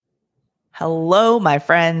Hello, my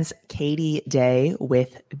friends. Katie Day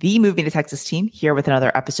with the Moving to Texas team here with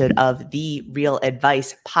another episode of the Real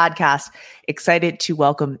Advice podcast. Excited to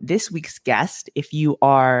welcome this week's guest. If you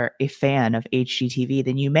are a fan of HGTV,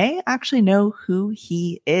 then you may actually know who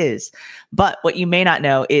he is. But what you may not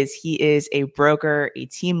know is he is a broker, a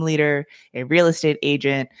team leader, a real estate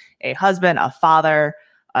agent, a husband, a father,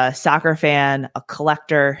 a soccer fan, a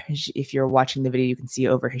collector. If you're watching the video, you can see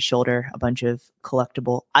over his shoulder a bunch of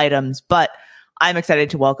collectible items. But I'm excited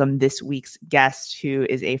to welcome this week's guest, who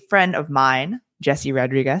is a friend of mine, Jessie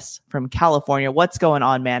Rodriguez from California. What's going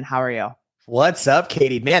on, man? How are you? What's up,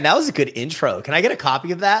 Katie? Man, that was a good intro. Can I get a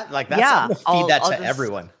copy of that? Like, that's, yeah, I'm gonna feed that to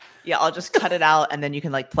everyone. Yeah, I'll just cut it out and then you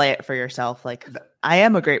can play it for yourself. I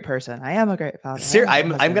am a great person. I am a great father. I'm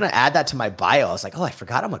going to add that to my bio. I was like, oh, I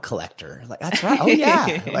forgot I'm a collector. Like, that's right. Oh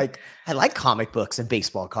yeah. I like comic books and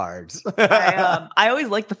baseball cards. I always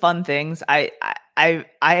like the fun things. I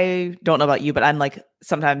don't know about you, but I'm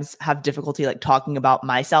sometimes have difficulty talking about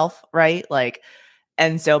myself. Right.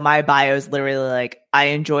 And so my bio is literally I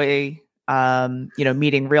enjoy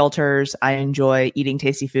meeting realtors. I enjoy eating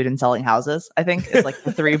tasty food and selling houses. I think is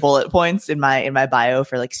the 3 bullet points in my bio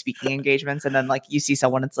for speaking engagements. And then you see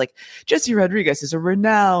someone, it's Jessie Rodriguez is a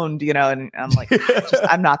renowned, and I'm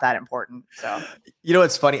I'm not that important. So,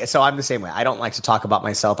 it's funny. So I'm the same way. I don't like to talk about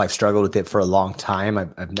myself. I've struggled with it for a long time.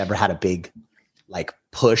 I've never had a big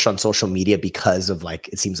push on social media because of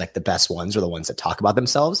it seems like the best ones are the ones that talk about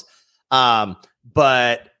themselves.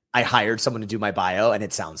 But I hired someone to do my bio and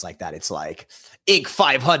it sounds like that. It's Inc.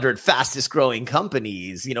 500 fastest growing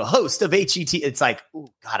companies, host of HET. It's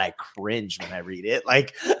oh God, I cringe when I read it.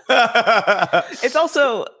 It's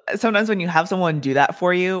also sometimes when you have someone do that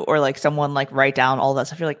for you or someone write down all that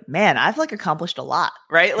stuff, you're man, I've accomplished a lot.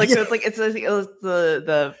 Right. So it's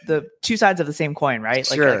the two sides of the same coin, right?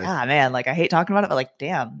 Sure. Man, I hate talking about it, but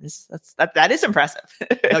damn, that is impressive.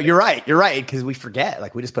 No, you're right. You're right. Cause we forget,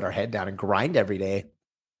 we just put our head down and grind every day.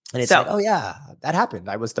 And it's oh yeah, that happened.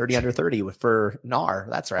 I was 30 under 30 for NAR.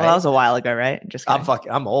 That's right. Well, that was a while ago, right? Just kidding.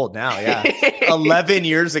 I'm old now. Yeah. 11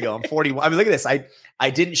 years ago. I'm 41. I mean, look at this. I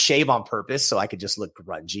didn't shave on purpose so I could just look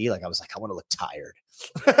grungy. I was I want to look tired.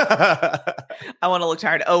 I want to look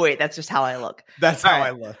tired. Oh wait, that's just how I look. That's all how right.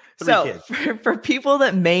 I look. So for people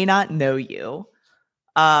that may not know you,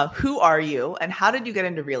 who are you and how did you get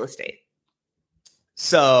into real estate?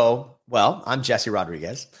 So, I'm Jessie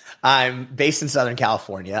Rodriguez. I'm based in Southern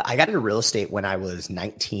California. I got into real estate when I was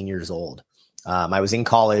 19 years old. I was in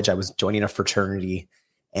college. I was joining a fraternity.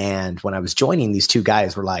 And when I was joining, these 2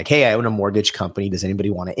 guys were like, hey, I own a mortgage company. Does anybody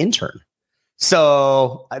want to intern?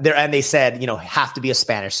 So they said, have to be a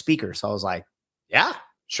Spanish speaker. So I was like, yeah,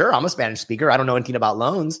 sure. I'm a Spanish speaker. I don't know anything about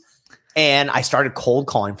loans. And I started cold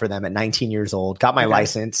calling for them at 19 years old, got my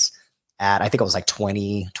license at, I think I was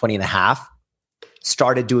 20 and a half.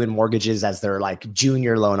 Started doing mortgages as their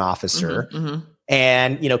junior loan officer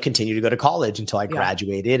and, continued to go to college until I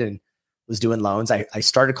graduated and was doing loans. I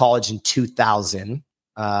started college in 2000,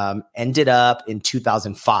 ended up in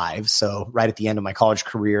 2005. So right at the end of my college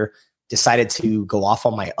career, decided to go off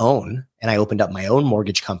on my own and I opened up my own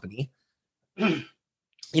mortgage company. That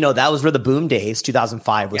was where the boom days.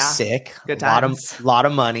 2005 was sick. Good times. A lot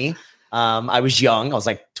of money. I was young. I was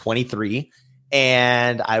 23.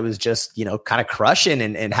 And I was just, kind of crushing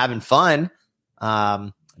and having fun.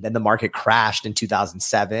 Then the market crashed in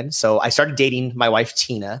 2007. So I started dating my wife,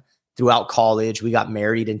 Tina, throughout college. We got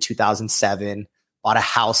married in 2007, bought a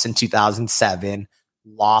house in 2007,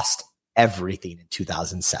 lost everything in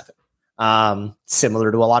 2007.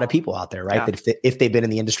 Similar to a lot of people out there, right? Yeah. That if they've been in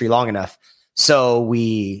the industry long enough. So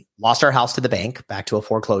we lost our house to the bank, back to a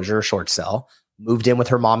foreclosure, a short sale, moved in with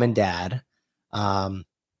her mom and dad.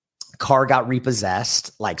 Car got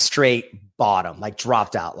repossessed, straight bottom,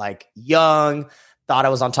 dropped out, young, thought I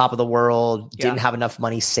was on top of the world, didn't have enough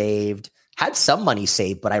money saved, had some money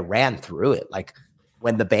saved, but I ran through it.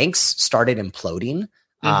 When the banks started imploding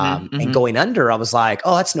and going under, I was like,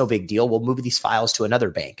 oh, that's no big deal. We'll move these files to another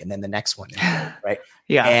bank and then the next one. Right.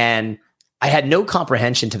 Yeah. And I had no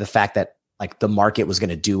comprehension to the fact that the market was going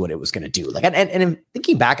to do what it was going to do. And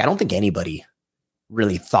thinking back, I don't think anybody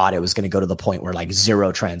really thought it was going to go to the point where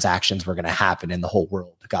 0 transactions were going to happen and the whole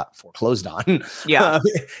world got foreclosed on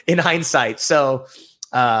in hindsight. So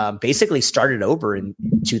basically started over in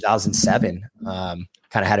 2007, kind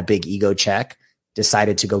of had a big ego check,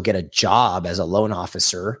 decided to go get a job as a loan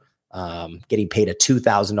officer, getting paid a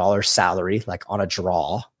 $2,000 salary, on a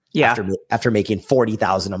draw after making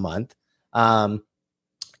 $40,000 a month.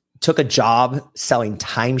 Took a job selling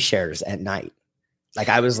timeshares at night.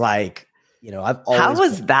 I was I've always. How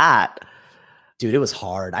was that? Dude, it was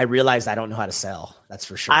hard. I realized I don't know how to sell. That's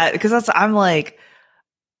for sure. Because I'm like,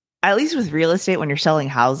 at least with real estate, when you're selling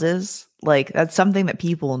houses, like that's something that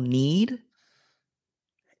people need.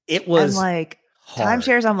 It was and like hard.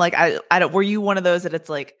 timeshares. I'm like, I don't. Were you one of those that it's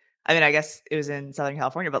like? I mean, I guess it was in Southern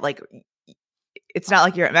California, but like, it's not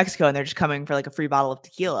like you're at Mexico and they're just coming for like a free bottle of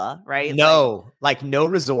tequila, right? No, like no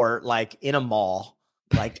resort, like in a mall,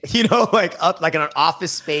 like, you know, like up like in an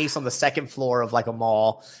office space on the second floor of like a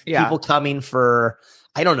mall. Yeah. People coming for,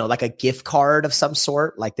 I don't know, like a gift card of some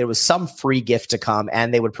sort. Like there was some free gift to come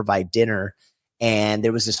and they would provide dinner. And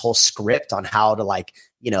there was this whole script on how to like,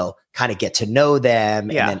 you know, kind of get to know them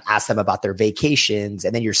and then ask them about their vacations.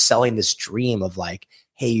 And then you're selling this dream of like,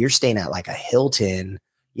 hey, you're staying at like a Hilton,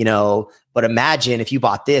 you know, but imagine if you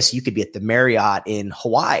bought this, you could be at the Marriott in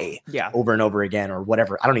Hawaii over and over again or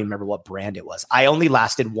whatever. I don't even remember what brand it was. I only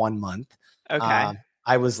lasted 1 month. Okay.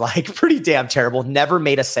 I was like pretty damn terrible. Never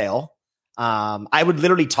made a sale. I would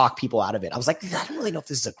literally talk people out of it. I was like, I don't really know if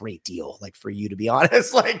this is a great deal. Like for you, to be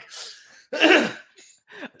honest, like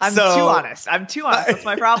I'm too honest. That's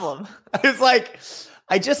my problem. It's like,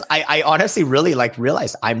 I honestly really like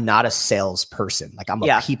realized I'm not a salesperson. Like I'm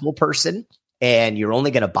a people person. And you're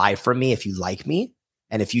only going to buy from me if you like me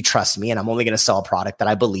and if you trust me. And I'm only going to sell a product that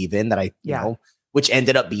I believe in, that I, you know, which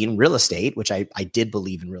ended up being real estate, which I did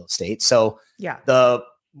believe in real estate. So the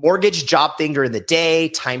mortgage job thing during the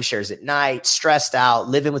day, timeshares at night, stressed out,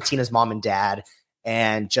 living with Tina's mom and dad,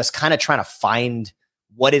 and just kind of trying to find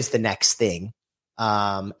what is the next thing.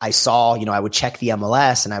 I saw, you know, I would check the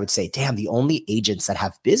MLS and I would say, damn, the only agents that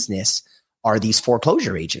have business are these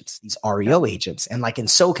foreclosure agents, these REO agents. And like in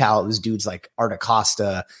SoCal, it was dudes like Art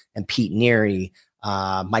Acosta and Pete Neary,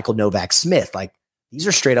 Michael Novak Smith. Like these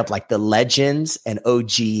are straight up like the legends and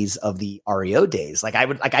OGs of the REO days. Like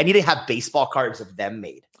I need to have baseball cards of them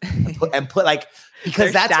made and put like,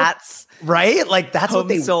 because that's stats, right? Like that's what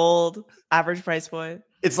they sold, average price point.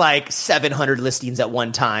 It's like 700 listings at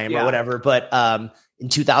one time or whatever. But in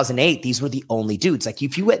 2008, these were the only dudes. Like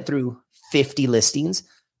if you went through 50 listings,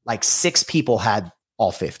 like 6 people had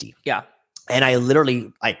all 50. Yeah. And I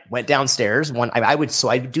literally like went downstairs. I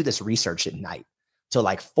would do this research at night till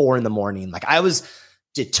like 4 a.m. Like I was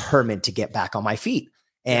determined to get back on my feet.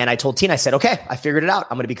 And I told Tina, I said, okay, I figured it out.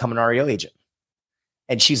 I'm going to become an REO agent.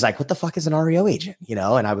 And she's like, what the fuck is an REO agent? You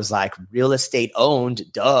know? And I was like, real estate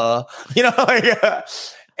owned, duh, you know?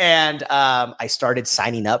 And I started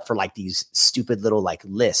signing up for like these stupid little like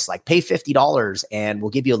lists, like pay $50 and we'll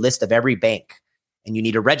give you a list of every bank. And you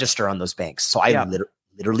need to register on those banks. So I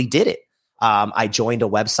literally did it. I joined a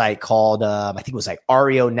website called, I think it was like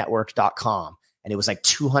reonetwork.com. And it was like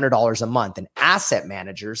 $200 a month. And asset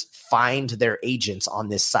managers find their agents on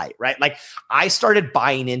this site, right? Like I started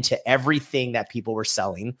buying into everything that people were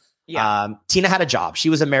selling. Yeah. Tina had a job. She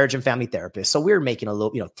was a marriage and family therapist. So we were making a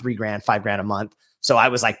little, you know, $3,000, $5,000 a month. So I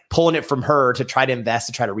was like pulling it from her to try to invest,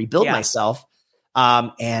 to try to rebuild myself.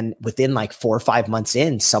 And within like 4 or 5 months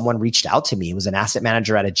in, someone reached out to me. It was an asset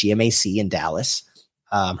manager at a GMAC in Dallas.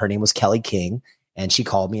 Her name was Kelly King. And she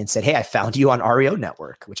called me and said, hey, I found you on REO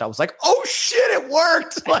Network, which I was like, oh shit, it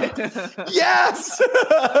worked. Like, yes.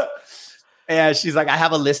 And she's like, I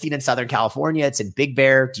have a listing in Southern California. It's in Big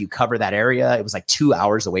Bear. Do you cover that area? It was like 2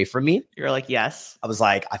 hours away from me. You're like, yes. I was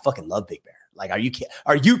like, I fucking love Big Bear. Like,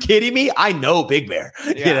 are you kidding me? I know Big Bear,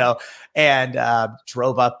 you know, and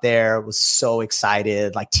drove up there, was so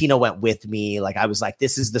excited. Like Tina went with me. Like, I was like,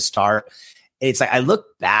 this is the start. And it's like, I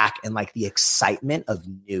look back and like the excitement of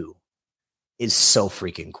new is so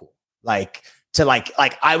freaking cool. Like to like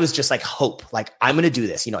I was just like hope, like I'm going to do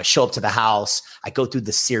this. You know, I show up to the house, I go through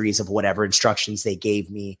the series of whatever instructions they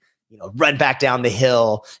gave me, you know, run back down the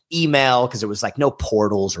hill, email, because there was like no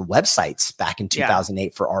portals or websites back in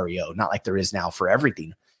 2008 for REO, not like there is now for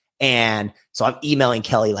everything. And so I'm emailing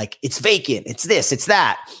Kelly, like, it's vacant, it's this, it's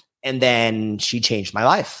that. And then she changed my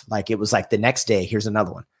life. Like it was like the next day, here's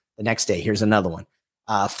another one. The next day, here's another one.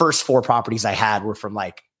 First 4 properties I had were from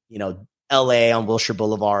like, you know, LA on Wilshire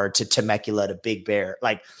Boulevard to Temecula to Big Bear,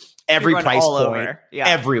 like every price point,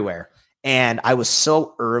 everywhere. And I was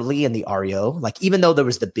so early in the REO, like even though there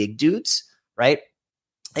was the big dudes, right?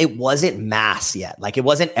 It wasn't mass yet. Like it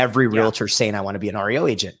wasn't every realtor saying, I want to be an REO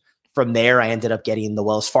agent. From there, I ended up getting the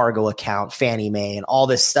Wells Fargo account, Fannie Mae, and all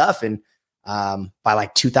this stuff. And by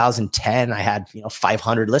like 2010, I had, you know,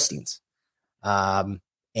 500 listings.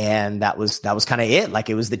 And that was kind of it. Like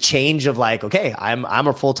it was the change of like, okay, I'm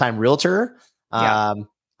a full-time realtor. I'm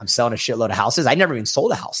selling a shitload of houses. I never even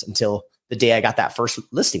sold a house until the day I got that first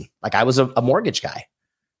listing. Like I was a mortgage guy.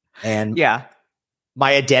 And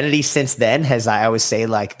my identity since then has, I always say,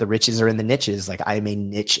 like the riches are in the niches. Like I'm a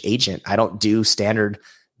niche agent. I don't do standard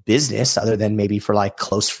business other than maybe for like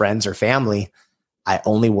close friends or family. I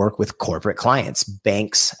only work with corporate clients,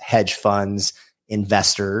 banks, hedge funds,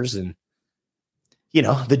 investors, and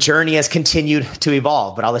the journey has continued to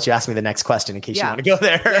evolve, but I'll let you ask me the next question in case you want to go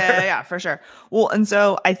there. Yeah, for sure. Well, and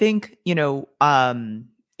so I think, in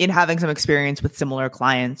having some experience with similar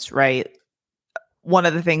clients, right? One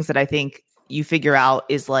of the things that I think you figure out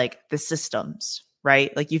is like the systems,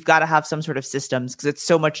 right? Like you've got to have some sort of systems because it's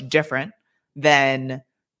so much different than,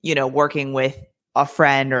 working with a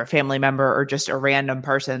friend or a family member or just a random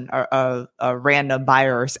person or a random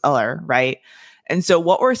buyer or seller, right? And so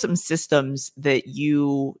what were some systems that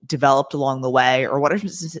you developed along the way, or what are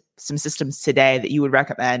some systems today that you would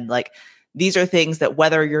recommend? Like, these are things that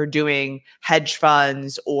whether you're doing hedge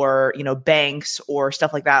funds or, banks or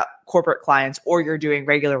stuff like that, corporate clients, or you're doing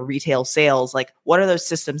regular retail sales, like what are those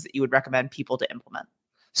systems that you would recommend people to implement?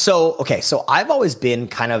 So I've always been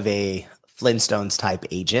kind of a Flintstones type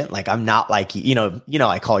agent. Like I'm not like,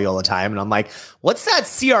 I call you all the time and I'm like, what's that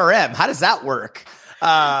CRM? How does that work?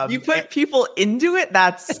 You put people into it?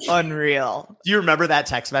 That's unreal. Do you remember that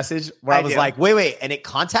text message where I was like, wait, and it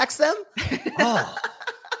contacts them? Oh,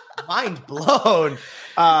 mind blown.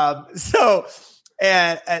 So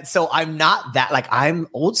I'm not that, like, I'm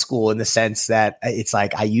old school in the sense that it's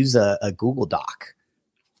like I use a Google Doc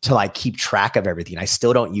to like keep track of everything. I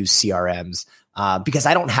still don't use CRMs because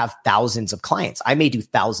I don't have thousands of clients. I may do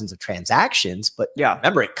thousands of transactions, but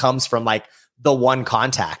remember, it comes from like the one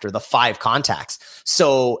contact or the 5 contacts.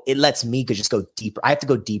 So it lets me just go deeper. I have to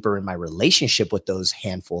go deeper in my relationship with those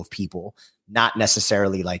handful of people, not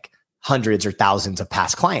necessarily like hundreds or thousands of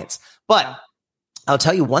past clients. But I'll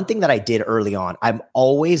tell you one thing that I did early on. I've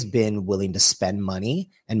always been willing to spend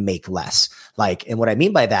money and make less. And what I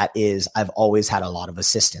mean by that is I've always had a lot of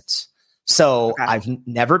assistance. So I've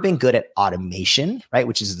never been good at automation, right?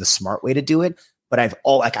 Which is the smart way to do it. But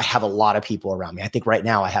I have a lot of people around me. I think right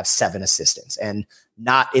now I have 7 assistants, and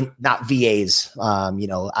not VAs,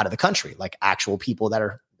 out of the country, like actual people that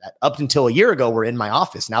up until a year ago were in my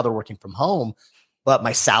office. Now they're working from home, but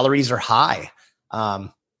my salaries are high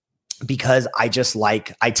because I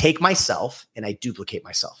take myself and I duplicate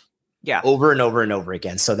myself over and over and over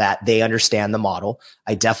again so that they understand the model.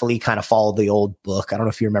 I definitely kind of follow the old book. I don't know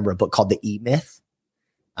if you remember a book called The E-Myth.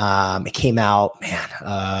 It came out,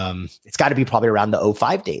 it's got to be probably around the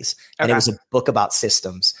 2005 days. And it was a book about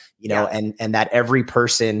systems, and that every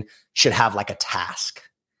person should have like a task,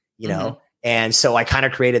 And so I kind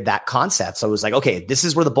of created that concept. So I was like, okay, this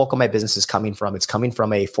is where the bulk of my business is coming from. It's coming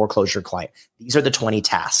from a foreclosure client. These are the 20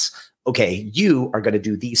 tasks. Okay, you are going to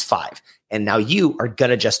do these 5. And now you are going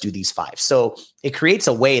to just do these 5. So it creates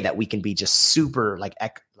a way that we can be just super like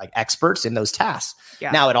experts in those tasks. Yeah.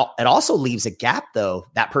 Now it also leaves a gap though.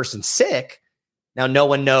 That person's sick. Now no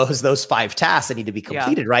one knows those 5 tasks that need to be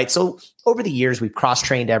completed, right? So over the years, we've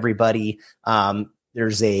cross-trained everybody.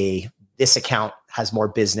 This account has more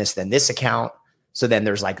business than this account. So then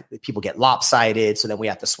there's like people get lopsided. So then we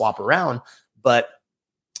have to swap around. But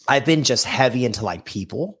I've been just heavy into like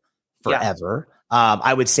people forever.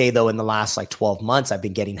 I would say though, in the last like 12 months, I've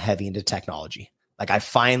been getting heavy into technology. Like I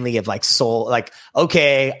finally have like sold, like,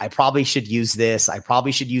 okay, I probably should use this. I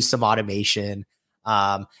probably should use some automation.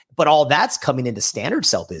 But all that's coming into standard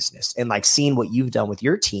cell business and like seeing what you've done with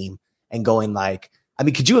your team and going like, I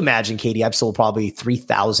mean, could you imagine, Katie, I've sold probably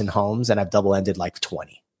 3,000 homes and I've double-ended like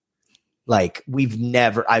 20. Like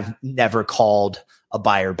I've never called a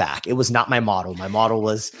buyer back. It was not my model. My model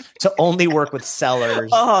was to only work with sellers.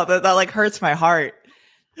 Oh, that like hurts my heart.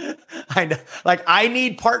 I know. Like I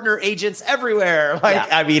need partner agents everywhere.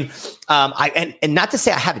 I mean, and not to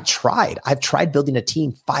say I haven't tried. I've tried building a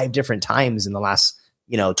team 5 different times in the last,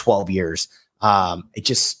 12 years. It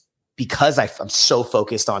just because I'm so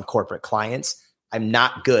focused on corporate clients, I'm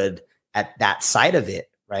not good at that side of it.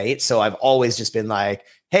 Right. So I've always just been like,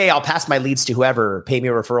 hey, I'll pass my leads to whoever, pay me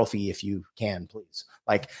a referral fee if you can, please.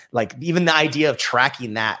 Like even the idea of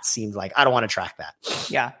tracking that seemed like, I don't want to track that.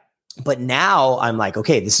 Yeah. But now I'm like,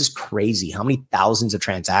 okay, this is crazy. How many thousands of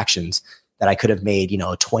transactions that I could have made,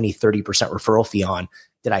 20, 30% referral fee on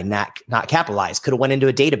did I not capitalize? Could have went into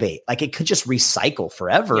a database. Like it could just recycle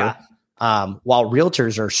forever. Yeah. While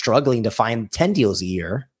realtors are struggling to find 10 deals a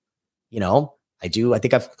year, I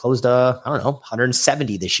think I've closed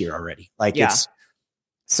 170 this year already. It's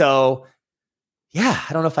so, yeah,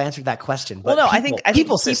 I don't know if I answered that question, but I think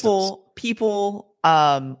people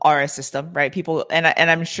are a system, right? People, and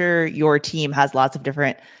I'm sure your team has lots of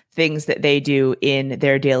different things that they do in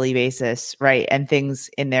their daily basis, right? And things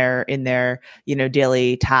in their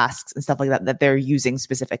daily tasks and stuff like that they're using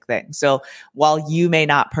specific things. So while you may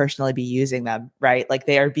not personally be using them, right, like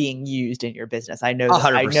they are being used in your business. I know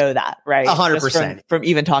that, I know that, right? 100%. From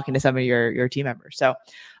even talking to some of your team members. So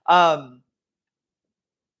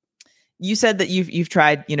you said that you've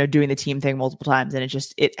tried, doing the team thing multiple times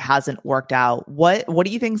and it hasn't worked out. What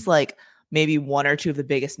do you think's like maybe one or two of the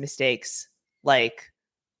biggest mistakes? Like,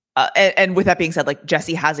 and with that being said, like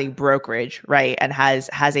Jessie has a brokerage, right? And has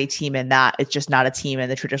a team in that. It's just not a team in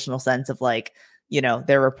the traditional sense of like,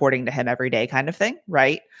 they're reporting to him every day kind of thing,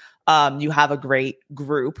 right? You have a great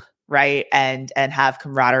group, right? And have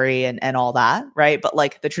camaraderie and all that, right? But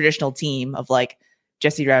like the traditional team of like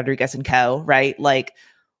Jessie Rodriguez and co, right? Like,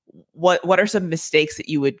 what are some mistakes that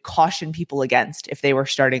you would caution people against if they were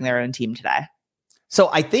starting their own team today? So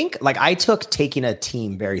I think like I took taking a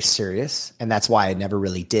team very serious, and that's why I never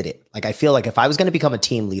really did it. Like I feel like if I was going to become a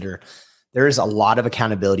team leader, there is a lot of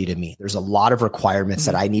accountability to me. There's a lot of requirements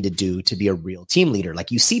that I need to do to be a real team leader. Like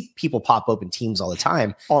you see people pop up in teams all the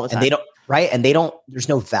time. And they don't, right? And there's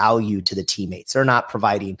no value to the teammates. They're not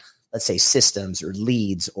providing, let's say, systems or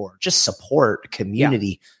leads or just support,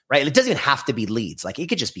 community, right? It doesn't even have to be leads. Like it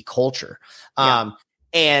could just be culture.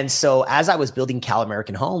 And so as I was building Cal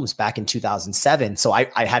American Homes back in 2007, so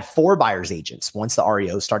I had 4 buyer's agents once the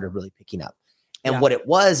REO started really picking up. And what it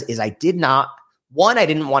was is I didn't want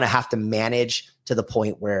to have to manage to the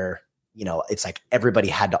point where, it's like everybody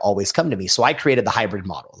had to always come to me. So I created the hybrid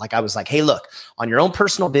model. Like I was like, hey, look, on your own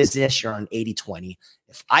personal business, you're on 80-20.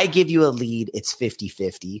 If I give you a lead, it's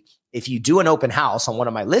 50-50. If you do an open house on one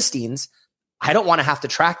of my listings, I don't want to have to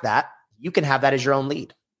track that. You can have that as your own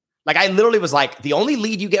lead. Like I literally was like, the only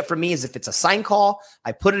lead you get from me is if it's a sign call,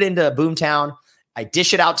 I put it into Boomtown, I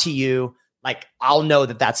dish it out to you. Like I'll know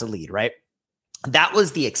that that's a lead, right? That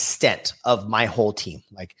was the extent of my whole team.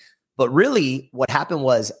 Like, but really what happened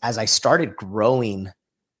was as I started growing,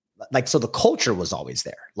 like, so the culture was always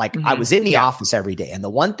there. Like I was in the office every day. And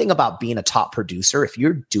the one thing about being a top producer, if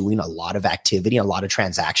you're doing a lot of activity, a lot of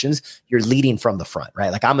transactions, you're leading from the front,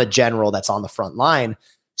 right? Like I'm a general that's on the front line.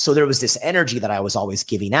 So there was this energy that I was always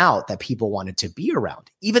giving out that people wanted to be around,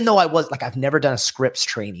 even though I was like, I've never done a scripts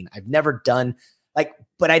training. I've never done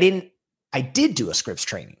but I did do a scripts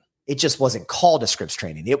training. It just wasn't called a scripts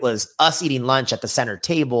training. It was us eating lunch at the center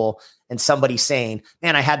table and somebody saying,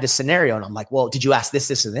 man, I had this scenario. And I'm like, well, did you ask this,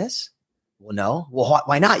 this, and this? Well, no. Well,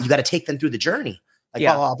 why not? You got to take them through the journey. Like,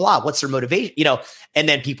 blah, blah, blah. What's their motivation? And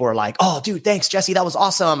then people are like, oh, dude, thanks, Jessie. That was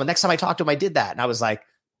awesome. And next time I talked to him, I did that. And I was like,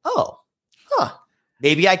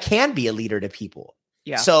 maybe I can be a leader to people.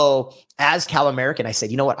 Yeah. So as Cal American, I said,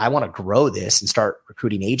 you know what? I want to grow this and start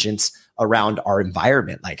recruiting agents around our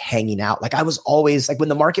environment, like hanging out. Like I was always like when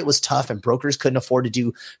the market was tough and brokers couldn't afford to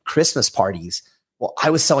do Christmas parties. Well, I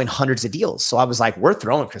was selling hundreds of deals. So I was like, we're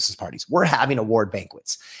throwing Christmas parties. We're having award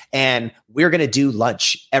banquets and we're going to do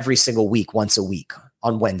lunch every single week, once a week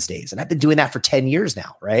on Wednesdays. And I've been doing that for 10 years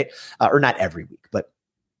now. Right. Or not every week, but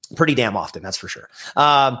pretty damn often, that's for sure.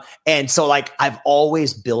 And so like I've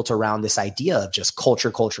always built around this idea of just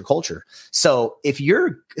culture. So if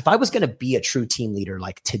I was going to be a true team leader,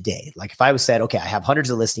 like today, like if I was said, okay, I have hundreds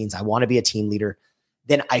of listings, I want to be a team leader,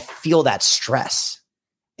 then I feel that stress.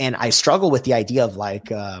 And I struggle with the idea of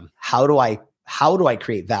like, how do I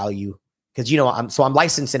create value? Because, I'm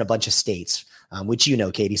licensed in a bunch of states, which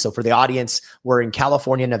Katie. So for the audience, we're in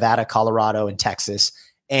California, Nevada, Colorado, and Texas.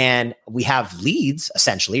 And we have leads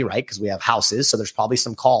essentially, right? Because we have houses. So there's probably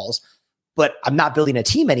some calls, but I'm not building a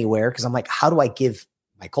team anywhere because I'm like, how do I give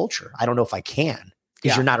my culture? I don't know if I can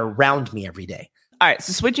because you're not around me every day. All right.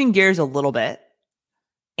 So switching gears a little bit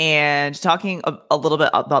and talking a little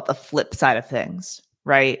bit about the flip side of things,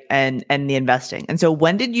 right? And the investing. And so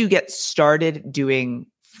when did you get started doing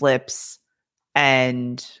flips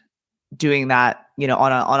and doing that,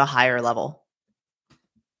 on a higher level?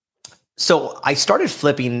 So I started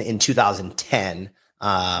flipping in 2010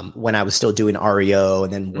 when I was still doing REO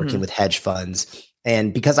and then working with hedge funds.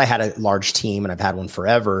 And because I had a large team and I've had one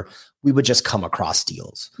forever, we would just come across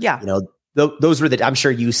deals. Yeah. Those were I'm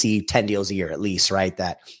sure you see 10 deals a year at least, right?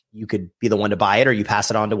 That you could be the one to buy it or you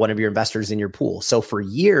pass it on to one of your investors in your pool. So for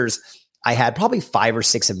years, I had probably 5 or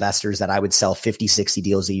 6 investors that I would sell 50, 60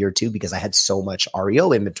 deals a year to because I had so much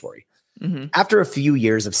REO inventory. After a few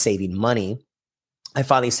years of saving money, I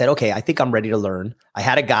finally said, okay, I think I'm ready to learn. I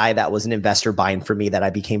had a guy that was an investor buying for me that I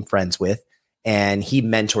became friends with, and he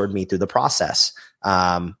mentored me through the process.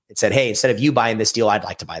 It said, hey, instead of you buying this deal, I'd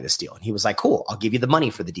like to buy this deal. And he was like, cool, I'll give you the money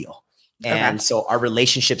for the deal. And so our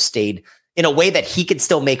relationship stayed in a way that he could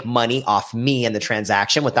still make money off me and the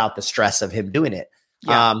transaction without the stress of him doing it.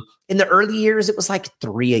 Yeah. In the early years, it was like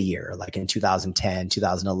 3 a year, like in 2010,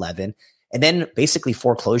 2011. And then basically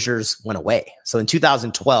foreclosures went away. So in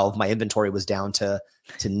 2012, my inventory was down to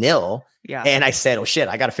nil. Yeah. And I said, oh shit,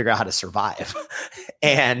 I got to figure out how to survive.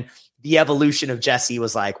 And the evolution of Jessie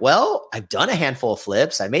was like, well, I've done a handful of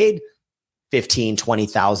flips. I made 15,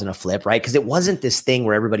 20,000 a flip, right? Because it wasn't this thing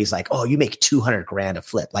where everybody's like, oh, you make 200 grand a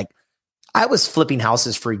flip. Like I was flipping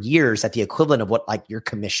houses for years at the equivalent of what like your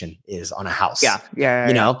commission is on a house. Yeah.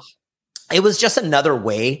 You know, it was just another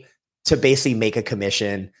way to basically make a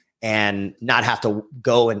commission and not have to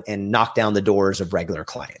go and knock down the doors of regular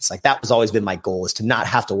clients. Like that was always been my goal, is to not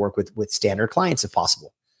have to work with standard clients if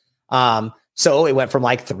possible. So it went from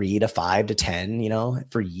like 3 to 5 to 10, you know,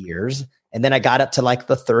 for years. And then I got up to like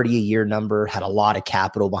the 30 a year number, had a lot of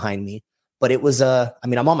capital behind me, but it was I'm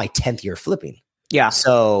on my 10th year flipping. Yeah.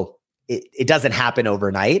 So it doesn't happen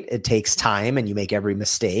overnight. It takes time and you make every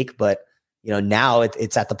mistake, but you know, now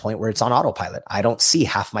it's at the point where it's on autopilot. I don't see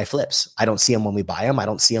half my flips. I don't see them when we buy them. I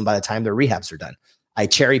don't see them by the time their rehabs are done. I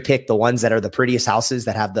cherry pick the ones that are the prettiest houses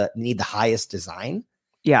that have need the highest design.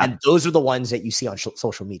 Yeah. And those are the ones that you see on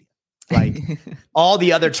social media. Like all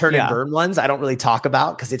the other turn and burn ones, I don't really talk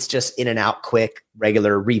about because it's just in and out, quick,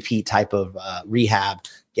 regular repeat type of rehab,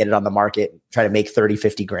 get it on the market, try to make 30,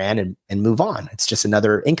 50 grand and move on. It's just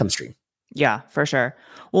another income stream. Yeah, for sure.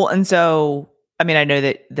 Well, and so, I mean, I know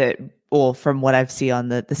that well, from what I've seen on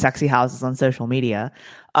the sexy houses on social media,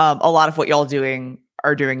 a lot of what y'all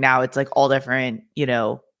are doing now, it's like all different, you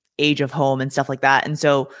know, age of home and stuff like that. And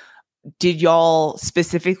so did y'all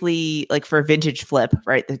specifically, like for Vintage Flip,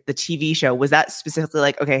 right? The TV show, was that specifically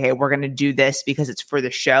like, okay, hey, we're going to do this because it's for the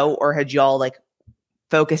show? Or had y'all like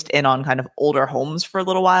focused in on kind of older homes for a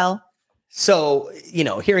little while? So, you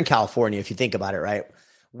know, here in California, if you think about it, right,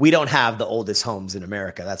 we don't have the oldest homes in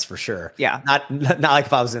America. That's for sure. Yeah. Not like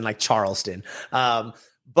if I was in like Charleston.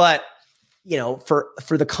 But you know, for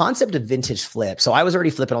the concept of Vintage Flip. So I was already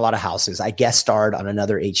flipping a lot of houses. I guest starred on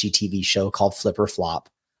another HGTV show called Flip or Flop,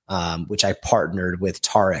 which I partnered with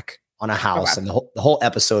Tarek on a house. Okay. And the whole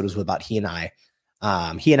episode was about he and I.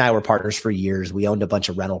 He and I were partners for years. We owned a bunch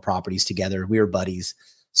of rental properties together. We were buddies.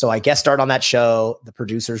 So I guest starred on that show. The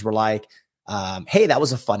producers were like, hey, that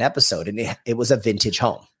was a fun episode. And it was a vintage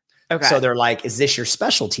home. Okay. So they're like, is this your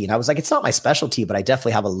specialty? And I was like, it's not my specialty, but I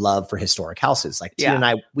definitely have a love for historic houses. Like Tina and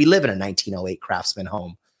I, we live in a 1908 Craftsman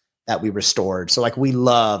home that we restored. So like we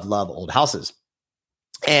love old houses.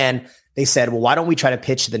 And they said, well, why don't we try to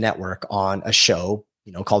pitch the network on a show,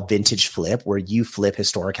 you know, called Vintage Flip, where you flip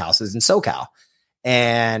historic houses in SoCal.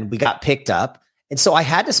 And we got picked up. And so I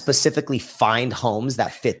had to specifically find homes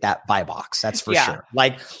that fit that buy box. That's for sure.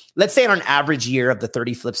 Like, let's say on an average year of the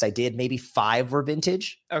 30 flips I did, maybe 5 were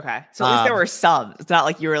vintage. Okay. So at least there were some. It's not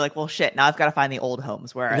like you were like, well, shit, now I've got to find the old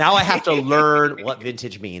homes where now I have to learn what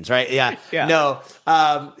vintage means, right? Yeah. No.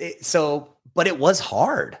 But it was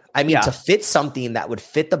hard. I mean, to fit something that would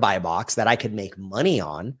fit the buy box that I could make money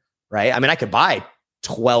on, right? I mean, I could buy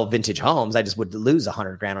 12 vintage homes. I just would lose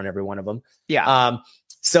 100 grand on every one of them. Yeah.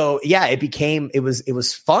 So yeah, it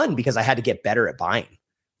was fun because I had to get better at buying.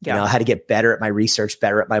 You know, I had to get better at my research,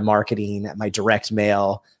 better at my marketing, at my direct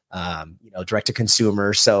mail, direct to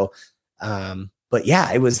consumer. So, but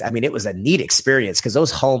yeah, it was a neat experience because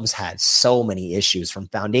those homes had so many issues, from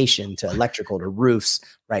foundation to electrical to roofs,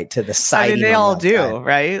 right? To the siding. I mean, they all do,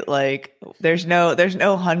 right? Like there's no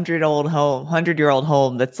 100-year-old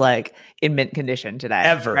home that's like in mint condition today.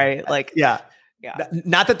 Ever. Right? Like, yeah.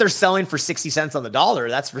 Not that they're selling for 60 cents on the dollar.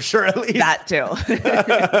 That's for sure. At least that too.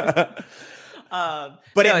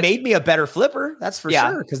 But it made me a better flipper. That's for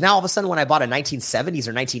sure. Because now all of a sudden, when I bought a 1970s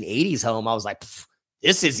or 1980s home, I was like,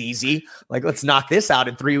 this is easy. Like, let's knock this out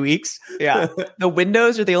in 3 weeks. Yeah. The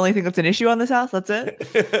windows are the only thing that's an issue on this house. That's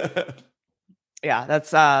it. Yeah.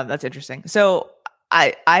 That's interesting. So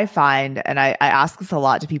I find, and I ask this a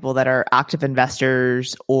lot to people that are active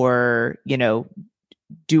investors or, you know,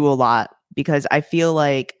 do a lot, because I feel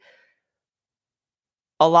like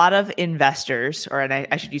a lot of investors, and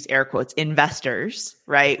I should use air quotes, investors,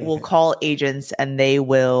 right, will call agents and they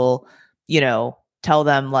will, you know, tell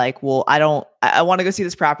them like, well, I want to go see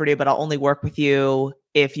this property, but I'll only work with you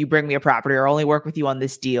if you bring me a property, or only work with you on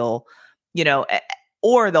this deal, you know,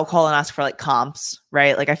 or they'll call and ask for like comps,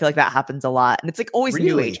 right? Like, I feel like that happens a lot. And it's like always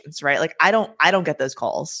new agents, right? Like I don't get those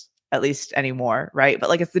calls, at least anymore, right? But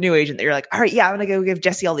like, it's the new agent that you're like, all right, yeah, I'm gonna go give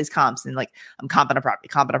Jessie all these comps, and like I'm comping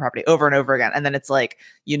a property over and over again, and then it's like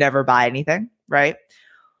you never buy anything, right?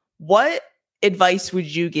 What advice would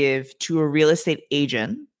you give to a real estate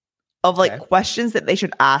agent of like Okay. questions that they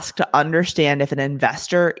should ask to understand if an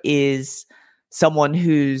investor is someone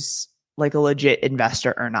who's like a legit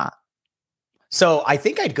investor or not. So I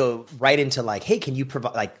think I'd go right into like, hey, can you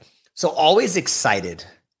provide so always excited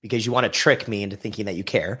because you want to trick me into thinking that you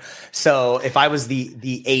care. So if I was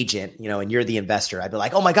the agent, and you're the investor, I'd be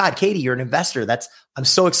like, oh my God, Katie, you're an investor. I'm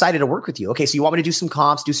so excited to work with you. Okay. So you want me to do some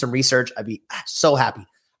comps, do some research. I'd be so happy.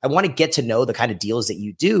 I want to get to know the kind of deals that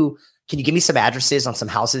you do. Can you give me some addresses on some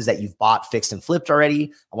houses that you've bought, fixed, and flipped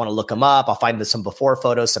already? I want to look them up. I'll find some before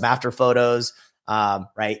photos, some after photos.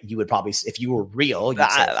 Right. You would probably, if you were real, you'd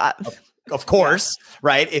say, of course,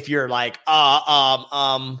 right? If you're like,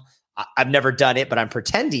 I've never done it, but I'm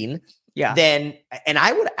pretending. Yeah. Then, and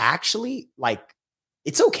I would actually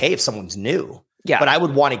it's okay if someone's new. Yeah. But I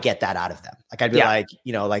would want to get that out of them. Like, I'd be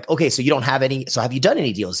like, okay, so you don't have any, so have you done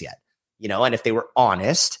any deals yet? And if they were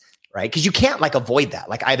honest, right? Because you can't avoid that.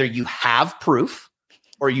 Like, either you have proof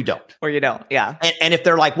or you don't. Or you don't. Yeah. And if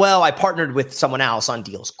they're like, well, I partnered with someone else on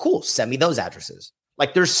deals. Cool. Send me those addresses.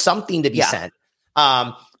 Like, there's something to be sent.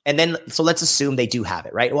 And then, so let's assume they do have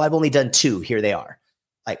it, right? Well, I've only done 2. Here they are.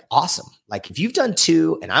 Like, awesome. Like, if you've done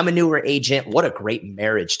 2 and I'm a newer agent, what a great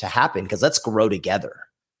marriage to happen, because let's grow together.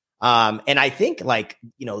 And I think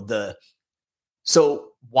so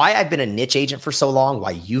why I've been a niche agent for so long,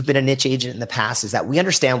 why you've been a niche agent in the past, is that we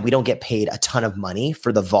understand we don't get paid a ton of money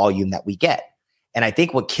for the volume that we get. And I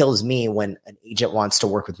think what kills me when an agent wants to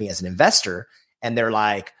work with me as an investor and they're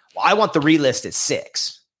like, well, I want the relist at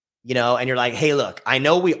 6. And you're like, hey, look, I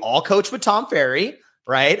know we all coach with Tom Ferry,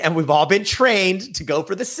 right? And we've all been trained to go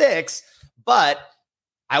for the 6, but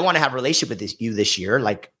I want to have a relationship with you this year.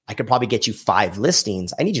 Like, I could probably get you 5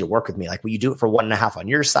 listings. I need you to work with me. Like, will you do it for 1.5 on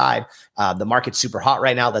your side? The market's super hot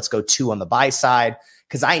right now. Let's go 2 on the buy side,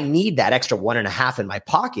 because I need that extra 1.5 in my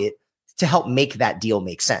pocket to help make that deal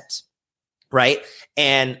make sense. Right.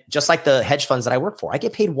 And just like the hedge funds that I work for, I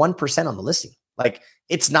get paid 1% on the listing. Like,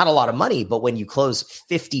 it's not a lot of money, but when you close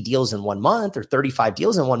 50 deals in 1 month or 35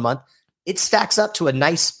 deals in 1 month, it stacks up to a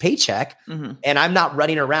nice paycheck. Mm-hmm. And I'm not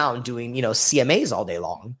running around doing, CMAs all day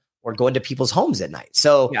long or going to people's homes at night.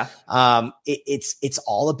 So it's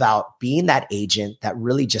all about being that agent that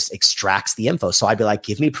really just extracts the info. So I'd be like,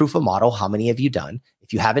 give me proof of model. How many have you done?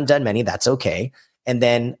 If you haven't done many, that's okay. And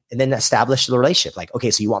then establish the relationship. Like,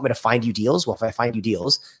 okay, so you want me to find you deals? Well, if I find you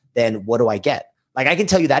deals, then what do I get? Like, I can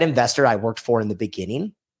tell you that investor I worked for in the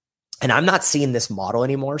beginning, and I'm not seeing this model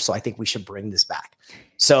anymore. So I think we should bring this back.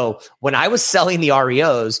 So when I was selling the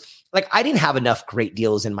REOs, like, I didn't have enough great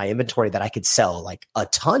deals in my inventory that I could sell like a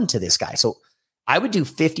ton to this guy. So I would do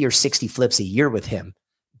 50 or 60 flips a year with him,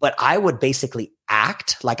 but I would basically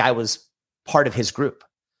act like I was part of his group.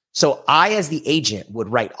 So I, as the agent,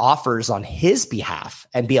 would write offers on his behalf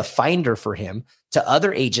and be a finder for him to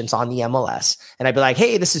other agents on the MLS. And I'd be like,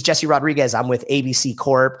 hey, this is Jessie Rodriguez. I'm with ABC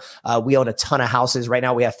Corp. We own a ton of houses. Right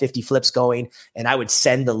now we have 50 flips going. And I would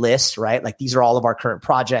send the list, right? Like, these are all of our current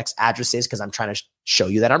projects, addresses, because I'm trying to show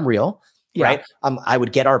you that I'm real, right? I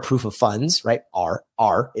would get our proof of funds, right?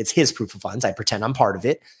 It's his proof of funds. I pretend I'm part of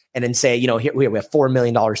it. And then say, here we have $4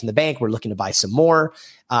 million in the bank. We're looking to buy some more.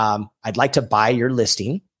 I'd like to buy your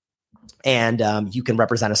listing. And you can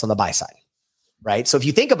represent us on the buy side, right? So if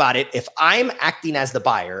you think about it, if I'm acting as the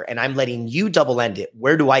buyer and I'm letting you double end it,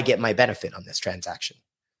 where do I get my benefit on this transaction?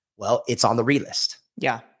 Well, it's on the relist.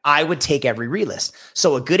 Yeah. I would take every relist.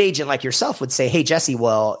 So a good agent like yourself would say, hey, Jessie,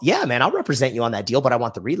 well, yeah, man, I'll represent you on that deal, but I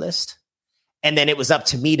want the relist. And then it was up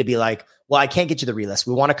to me to be like, well, I can't get you the relist.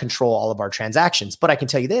 We want to control all of our transactions, but I can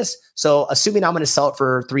tell you this. So assuming I'm going to sell it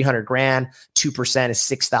for 300 grand, 2% is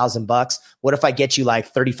 $6,000. What if I get you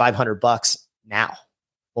like $3,500 now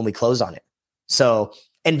when we close on it? So,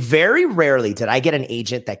 and very rarely did I get an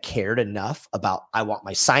agent that cared enough about, I want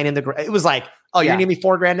my sign in the ground. It was like, oh, you're gonna give me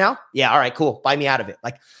 $4 grand now? Yeah. All right, cool. Buy me out of it.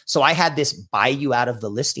 Like, so I had this buy you out of the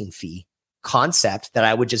listing fee concept that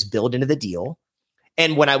I would just build into the deal.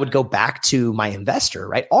 And when I would go back to my investor,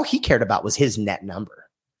 right, all he cared about was his net number.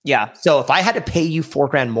 Yeah. So if I had to pay you $4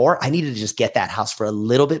 grand more, I needed to just get that house for a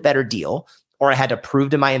little bit better deal, or I had to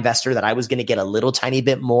prove to my investor that I was going to get a little tiny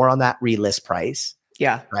bit more on that relist price.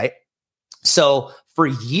 Yeah. Right. So for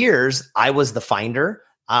years, I was the finder.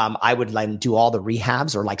 I would like do all the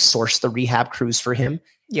rehabs or like source the rehab crews for him.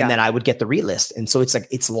 Yeah. And then I would get the relist. And so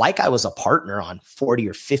it's like I was a partner on 40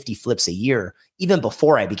 or 50 flips a year, even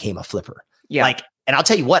before I became a flipper. Yeah. Like, and I'll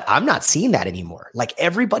tell you what, I'm not seeing that anymore. Like,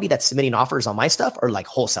 everybody that's submitting offers on my stuff are like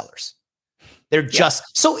wholesalers. They're just,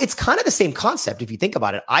 so it's kind of the same concept. If you think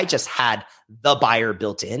about it, I just had the buyer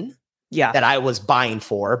built in that I was buying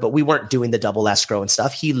for, but we weren't doing the double escrow and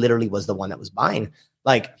stuff. He literally was the one that was buying.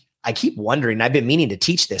 Like, I keep wondering, I've been meaning to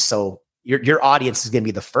teach this. So your audience is going to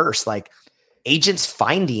be the first. Like agents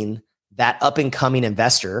finding that up and coming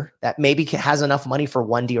investor that maybe has enough money for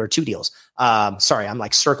 1 deal or 2 deals. Sorry, I'm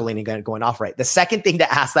like circling and going off right. The second thing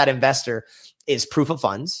to ask that investor is proof of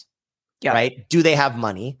funds, right? Do they have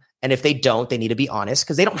money? And if they don't, they need to be honest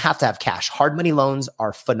because they don't have to have cash. Hard money loans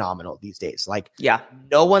are phenomenal these days. Like,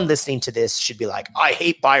 no one listening to this should be like, I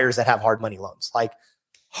hate buyers that have hard money loans. Like,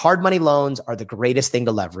 hard money loans are the greatest thing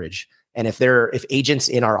to leverage. And if agents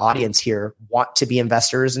in our audience here want to be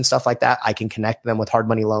investors and stuff like that, I can connect them with hard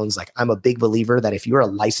money loans. Like, I'm a big believer that if you're a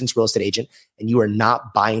licensed real estate agent and you are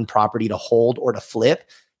not buying property to hold or to flip,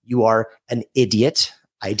 you are an idiot,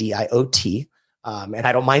 IDIOT. And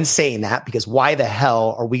I don't mind saying that because why the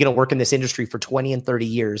hell are we going to work in this industry for 20 and 30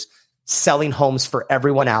 years selling homes for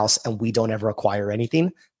everyone else and we don't ever acquire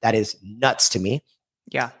anything? That is nuts to me.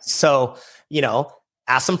 Yeah. So,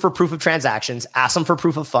 ask them for proof of transactions, ask them for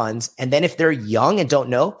proof of funds. And then if they're young and don't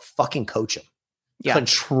know, fucking coach them. Yeah.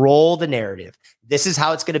 Control the narrative. This is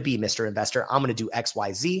how it's going to be, Mr. Investor. I'm going to do X,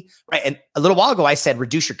 Y, Z. Right. And a little while ago, I said,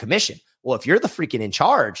 reduce your commission. Well, if you're the freaking in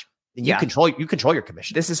charge, then you control your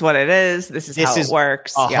commission. This is what it is. This is how it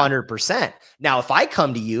works. 100%. Now, if I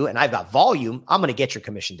come to you and I've got volume, I'm going to get your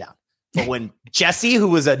commission down. But when Jessie, who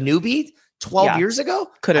was a newbie 12 years ago,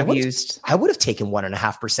 I would have taken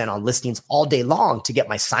 1.5% on listings all day long to get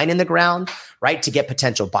my sign in the ground, right? To get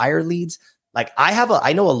potential buyer leads. Like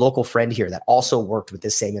I know a local friend here that also worked with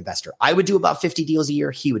this same investor. I would do about 50 deals a year.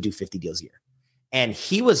 He would do 50 deals a year. And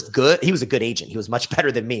he was good. He was a good agent. He was much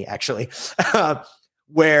better than me, actually.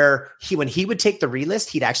 When he would take the relist,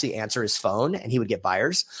 he'd actually answer his phone and he would get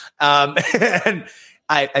buyers. And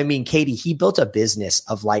I mean, Katie, he built a business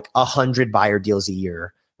of like 100 buyer deals a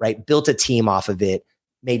year, right? Built a team off of it,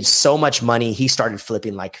 made so much money. He started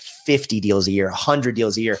flipping like 50 deals a year, 100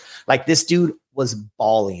 deals a year. Like this dude was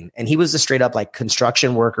balling and he was a straight up like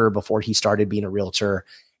construction worker before he started being a realtor.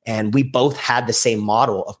 And we both had the same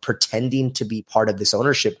model of pretending to be part of this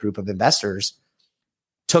ownership group of investors,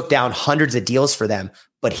 took down hundreds of deals for them,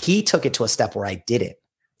 but he took it to a step where I didn't.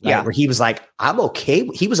 Right? Where he was like, I'm okay.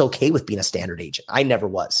 He was okay with being a standard agent. I never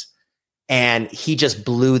was. And he just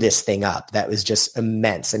blew this thing up. That was just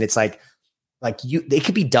immense. And it's like they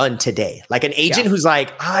could be done today. Like an agent who's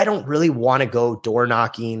like, I don't really want to go door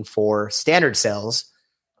knocking for standard sales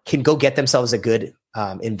can go get themselves a good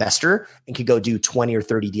investor and could go do 20 or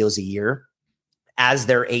 30 deals a year as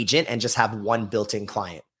their agent and just have one built-in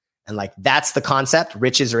client. And like, that's the concept.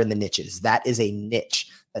 Riches are in the niches. That is a niche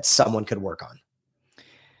that someone could work on.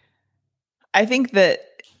 I think that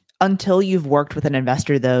until you've worked with an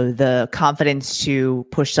investor, though, the confidence to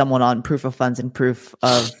push someone on proof of funds and proof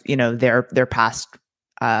of, their past,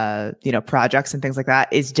 projects and things like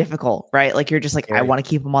that is difficult, right? Like you're just like, I want to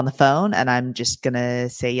keep them on the phone and I'm just going to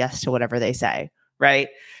say yes to whatever they say. Right.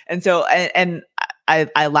 And so, and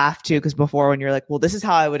I laughed too, because before when you're like, well, this is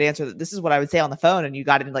how I would answer. This is what I would say on the phone. And you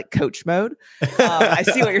got into like coach mode. I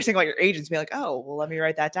see what you're saying about your agents being like, oh, well, let me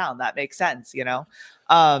write that down. That makes sense,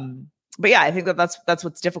 But yeah, I think that's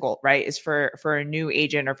what's difficult, right? Is for a new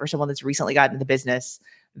agent or for someone that's recently gotten into the business,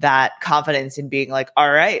 that confidence in being like,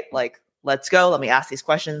 all right, like, let's go. Let me ask these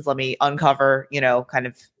questions. Let me uncover, kind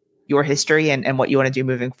of your history and what you want to do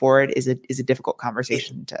moving forward is a difficult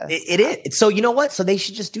conversation It is. So you know what? So they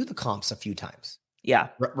should just do the comps a few times. Yeah.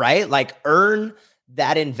 Right? Like earn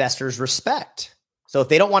that investor's respect. So if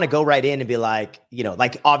they don't want to go right in and be like,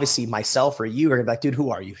 like obviously myself or you are gonna be like, dude,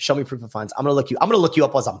 who are you? Show me proof of funds. I'm gonna look you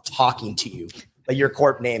up as I'm talking to you, like your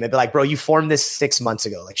corp name, and be like, bro, you formed this 6 months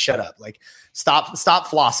ago. Like, shut up. Like, stop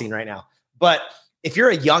flossing right now. But if you're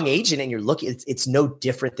a young agent and you're looking, it's no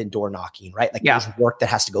different than door knocking, right? Like there's work that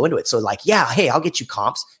has to go into it. So like, hey, I'll get you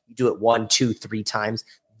comps. You do it 1, 2, 3 times.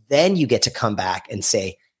 Then you get to come back and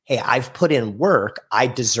say, hey, I've put in work. I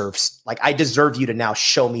deserve you to now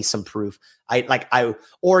show me some proof.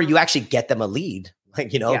 Or you actually get them a lead,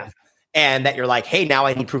 and that you're like, hey, now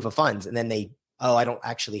I need proof of funds. And then I don't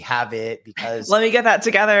actually have it because let me get that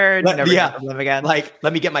together. Never them again. Like,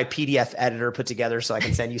 let me get my PDF editor put together so I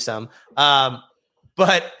can send you some.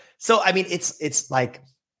 But so, I mean, it's like,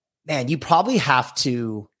 man, you probably have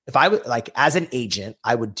to, if I would like, as an agent,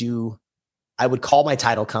 I would call my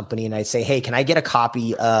title company and I'd say, hey, can I get a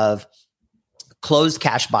copy of closed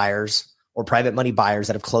cash buyers or private money buyers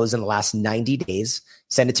that have closed in the last 90 days,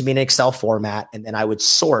 send it to me in an Excel format. And then I would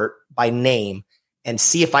sort by name and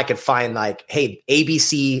see if I could find like, hey,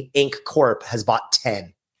 ABC Inc. Corp has bought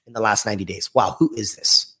 10 in the last 90 days. Wow, who is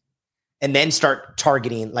this? And then start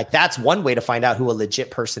targeting. Like, that's one way to find out who a legit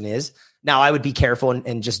person is. Now, I would be careful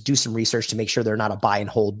and just do some research to make sure they're not a buy and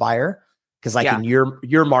hold buyer. Because in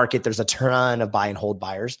your market, there's a ton of buy and hold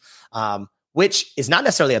buyers. which is not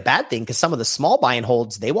necessarily a bad thing because some of the small buy and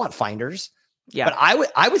holds, they want finders. Yeah.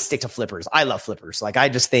 But I would stick to flippers. I love flippers. Like, I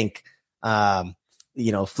just think,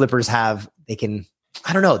 flippers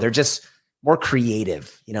I don't know, they're just more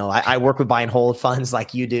creative. I work with buy and hold funds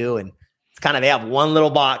like you do, and it's kind of, they have one little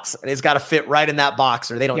box and it's got to fit right in that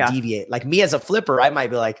box or they don't deviate. Like me as a flipper, I might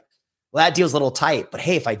be like, well, that deal's a little tight, but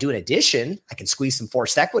hey, if I do an addition, I can squeeze some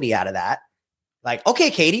forced equity out of that. Like,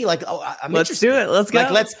 okay, Katie, like, I'm let's interested. do it. Let's go.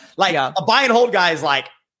 A buy and hold guy is like,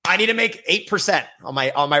 I need to make 8% on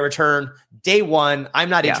my return day one. I'm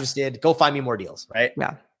not interested. Go find me more deals. Right.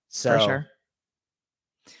 Yeah. So for sure.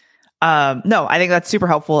 No, I think that's super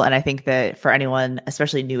helpful. And I think that for anyone,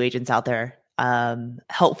 especially new agents out there,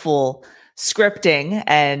 helpful scripting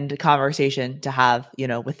and conversation to have,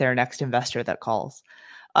 with their next investor that calls.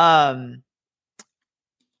 What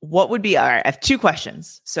would be, all right, I have two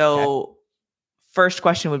questions. So first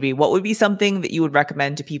question would be, what would be something that you would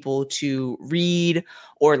recommend to people to read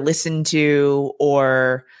or listen to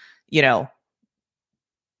or,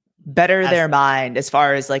 better their mind as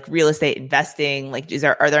far as like real estate investing? Like,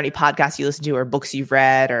 are there any podcasts you listen to or books you've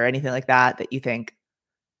read or anything like that you think?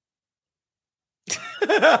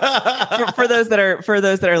 for those that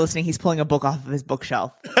are listening, he's pulling a book off of his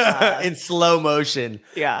bookshelf in slow motion.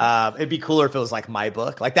 Yeah. It'd be cooler if it was like my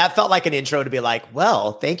book. Like, that felt like an intro to be like,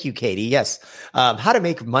 well, thank you, Katie. Yes. How to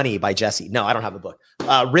Make Money by Jessie. No, I don't have a book.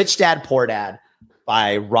 Rich Dad, Poor Dad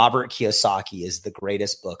by Robert Kiyosaki is the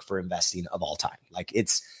greatest book for investing of all time. Like,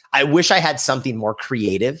 I wish I had something more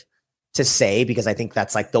creative to say, because I think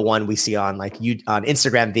that's like the one we see on on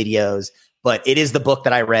Instagram videos, but it is the book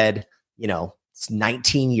that I read,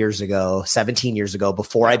 19 years ago, 17 years ago,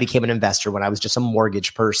 before I became an investor, when I was just a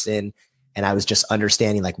mortgage person and I was just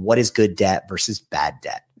understanding like what is good debt versus bad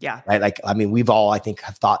debt. Yeah. Right. Like, I mean, we've all, I think,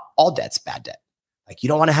 have thought all debt's bad debt. Like, you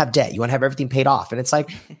don't want to have debt. You want to have everything paid off. And it's like,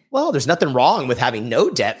 well, there's nothing wrong with having no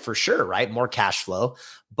debt for sure. Right. More cash flow.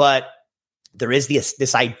 But there is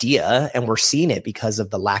this idea, and we're seeing it because of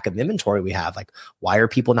the lack of inventory we have. Like, why are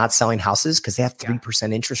people not selling houses? Because they have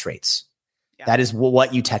 3% interest rates. Yeah. That is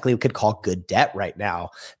what you technically could call good debt right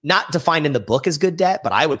now. Not defined in the book as good debt,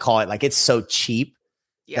 but I would call it like, it's so cheap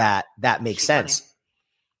that makes sense.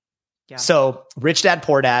 Yeah. So Rich Dad,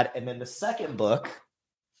 Poor Dad. And then the second book,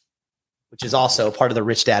 which is also part of the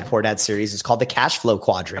Rich Dad, Poor Dad series, is called The Cash Flow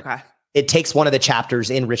Quadrant. Okay. It takes one of the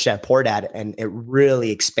chapters in Rich Dad, Poor Dad, and it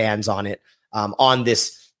really expands on it. On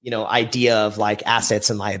this, idea of like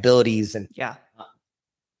assets and liabilities. And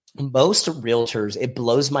most realtors, it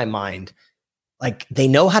blows my mind. Like, they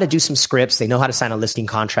know how to do some scripts. They know how to sign a listing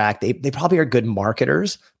contract. They probably are good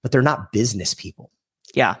marketers, but they're not business people.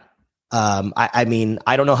 Yeah. I mean,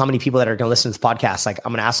 I don't know how many people that are going to listen to this podcast. Like,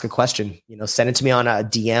 I'm going to ask a question, send it to me on a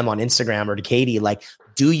DM on Instagram or to Katie. Like,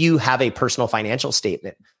 do you have a personal financial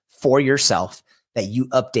statement for yourself that you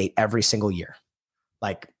update every single year?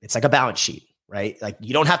 Like, it's like a balance sheet, right? Like,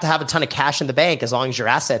 you don't have to have a ton of cash in the bank as long as your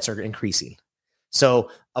assets are increasing. So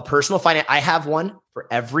a personal finance, I have one for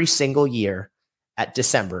every single year at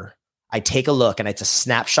December. I take a look and it's a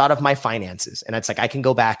snapshot of my finances. And it's like, I can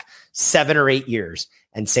go back 7 or 8 years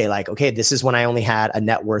and say like, okay, this is when I only had a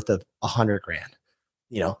net worth of $100,000.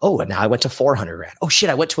 And now I went to 400 grand. Oh shit,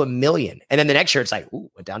 I went to $1 million. And then the next year it's like, ooh,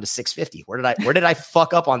 went down to 650. Where did I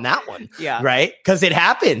fuck up on that one? Yeah. Right. Cause it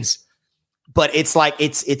happens. But it's like,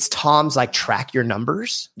 it's Tom's like track your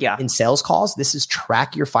numbers in sales calls. This is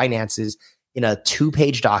track your finances in a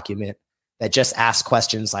 2-page document that just asks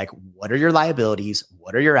questions like, what are your liabilities?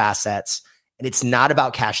 What are your assets? And it's not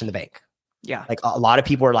about cash in the bank. Yeah. Like, a lot of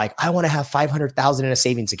people are like, I want to have 500,000 in a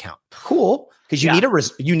savings account. Cool. Cause you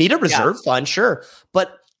need a reserve fund. Sure.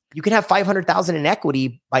 But you can have 500,000 in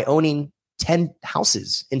equity by owning 10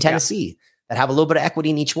 houses in Tennessee that have a little bit of equity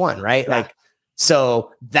in each one. Right. Yeah. Like,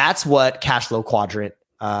 so that's what Cash Flow Quadrant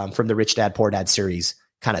from the Rich Dad, Poor Dad series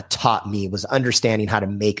kind of taught me, was understanding how to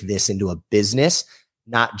make this into a business,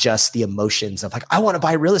 not just the emotions of like, I want to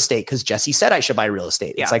buy real estate because Jessie said I should buy real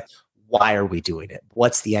estate. Yeah. It's like, why are we doing it?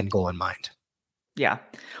 What's the end goal in mind? Yeah.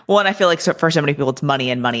 Well, and I feel like for so many people, it's money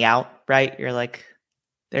in, money out, right? You're like,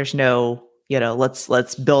 there's no,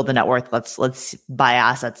 let's build the net worth. Let's buy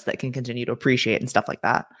assets that can continue to appreciate and stuff like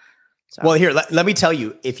that. So. Well, here, let me tell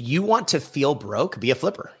you, if you want to feel broke, be a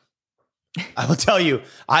flipper. I will tell you,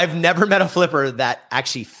 I've never met a flipper that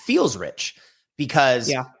actually feels rich,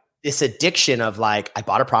 because this addiction of like, I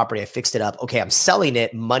bought a property, I fixed it up. Okay, I'm selling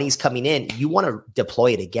it. Money's coming in. You want to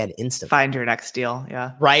deploy it again instantly. Find your next deal.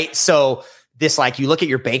 Yeah. Right. So this, like, you look at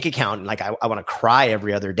your bank account and like, I want to cry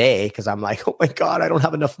every other day because I'm like, oh my God, I don't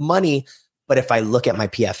have enough money. But if I look at my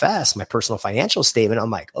PFS, my personal financial statement,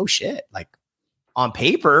 I'm like, oh shit, like, on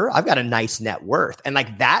paper, I've got a nice net worth. And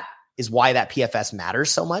like, that is why that PFS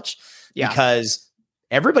matters so much, because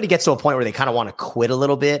everybody gets to a point where they kind of want to quit a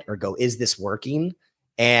little bit or go, is this working?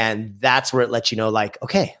 And that's where it lets you know, like,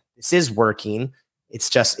 okay, this is working. It's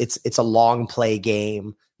just, it's a long play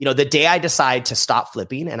game. You know, the day I decide to stop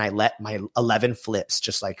flipping and I let my 11 flips,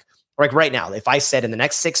 just like right now, if I said in the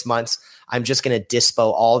next 6 months, I'm just going to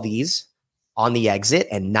dispo all these on the exit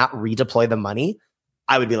and not redeploy the money,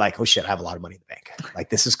 I would be like, oh shit, I have a lot of money in the bank. Like,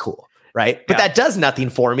 this is cool. Right. But that does nothing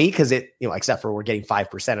for me because it, you know, except for we're getting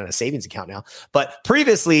 5% on a savings account now. But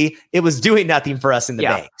previously it was doing nothing for us in the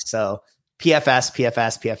bank. So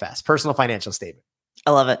PFS, personal financial statement.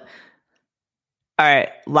 I love it. All right.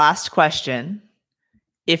 Last question.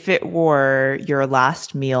 If it were your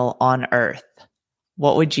last meal on earth,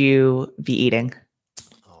 what would you be eating?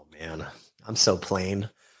 Oh man, I'm so plain.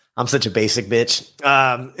 I'm such a basic bitch.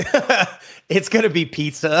 It's going to be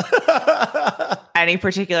pizza. Any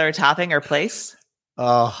particular topping or place?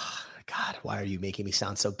 Oh God, why are you making me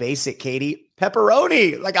sound so basic, Katie?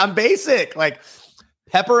 Pepperoni. Like, I'm basic. Like,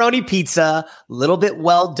 pepperoni pizza, a little bit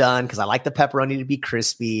well done because I like the pepperoni to be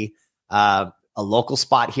crispy. A local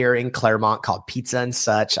spot here in Claremont called Pizza and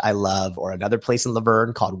Such, I love, or another place in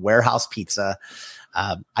Laverne called Warehouse Pizza.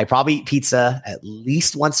 I probably eat pizza at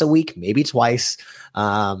least once a week, maybe twice.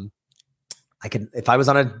 I could, if I was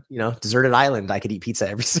on a, you know, deserted island, I could eat pizza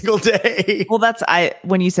every single day. Well,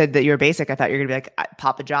 when you said that you were basic, I thought you were gonna be like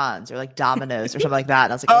Papa John's or like Domino's or something like that.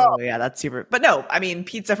 And I was like, oh yeah, that's super. But no, I mean,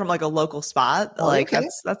 pizza from like a local spot,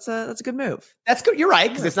 that's a good move. That's good. You're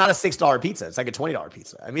right, because it's not a $6 pizza; it's like a $20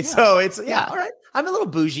 pizza. I mean, so it's all right. I'm a little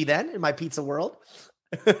bougie then in my pizza world.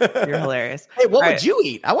 You're hilarious. Hey, what would you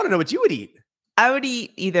eat? I want to know what you would eat. I would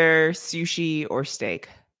eat either sushi or steak.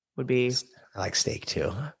 Would be. I like steak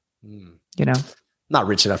too. You know, not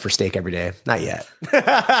rich enough for steak every day. Not yet.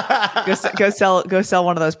 go sell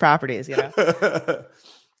one of those properties, you know?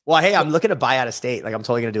 Well, hey, I'm looking to buy out of state. Like, I'm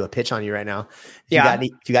totally going to do a pitch on you right now. If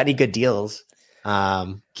you got any good deals,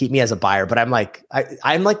 keep me as a buyer. But I'm like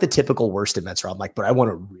the typical worst investor. I'm like, but I want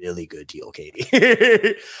a really good deal,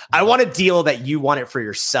 Katie. I want a deal that you want it for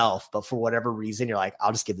yourself, but for whatever reason, you're like,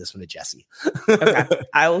 I'll just give this one to Jessie. Okay.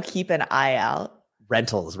 I will keep an eye out.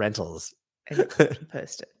 Rentals. And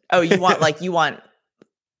post it. Oh, you want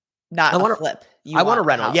not a flip. I want a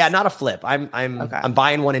rental. Yeah, not a flip. I'm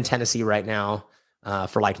buying one in Tennessee right now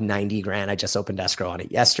for like $90,000. I just opened escrow on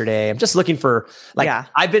it yesterday. I'm just looking for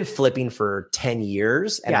I've been flipping for 10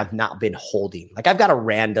 years and I've not been holding. Like, I've got a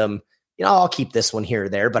random, you know, I'll keep this one here or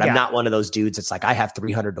there, but I'm not one of those dudes. It's like, I have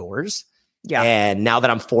 300 doors. Yeah. And now that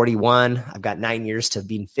I'm 41, I've got 9 years to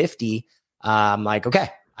being 50. I'm like, okay,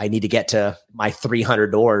 I need to get to my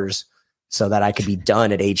 300 doors so that I could be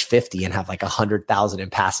done at age 50 and have like 100,000 in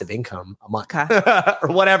passive income a month or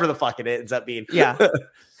whatever the fuck it ends up being. Yeah.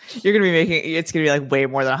 You're going to be it's going to be like way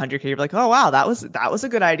more than 100K. You're like, oh, wow, that was a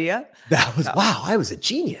good idea. Wow, I was a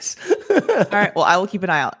genius. All right. Well, I will keep an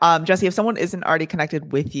eye out. Jessie, if someone isn't already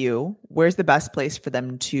connected with you, where's the best place for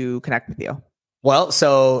them to connect with you? Well,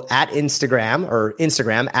 so at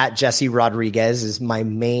Instagram at Jessie Rodriguez is my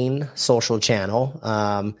main social channel.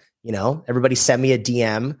 You know, everybody send me a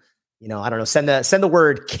DM. You know, I don't know, send the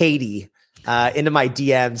word Katie into my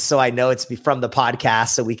DMs so I know it's from the podcast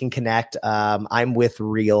so we can connect. I'm with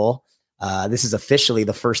Real. This is officially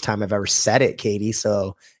the first time I've ever said it, Katie.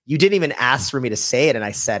 So you didn't even ask for me to say it and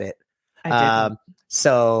I said it.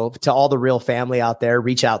 So to all the Real family out there,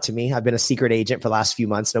 reach out to me. I've been a secret agent for the last few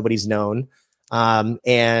months. Nobody's known.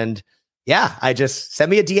 And yeah, I just send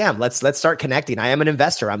me a DM. Let's start connecting. I am an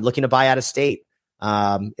investor. I'm looking to buy out of state.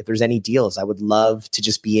 If there's any deals, I would love to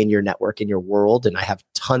just be in your network, in your world. And I have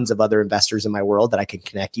tons of other investors in my world that I can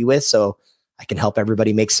connect you with. So I can help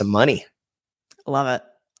everybody make some money. Love it.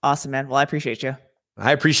 Awesome, man. Well, I appreciate you.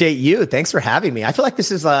 I appreciate you. Thanks for having me. I feel like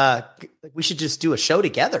this is we should just do a show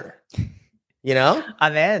together. You know,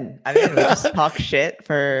 I'm in. We just talk shit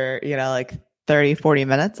for, like 30, 40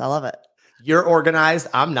 minutes. I love it. You're organized.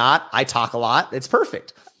 I'm not. I talk a lot. It's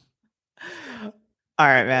perfect. All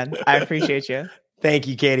right, man. I appreciate you. Thank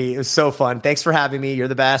you, Katie. It was so fun. Thanks for having me. You're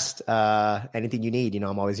the best. Anything you need,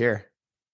 I'm always here.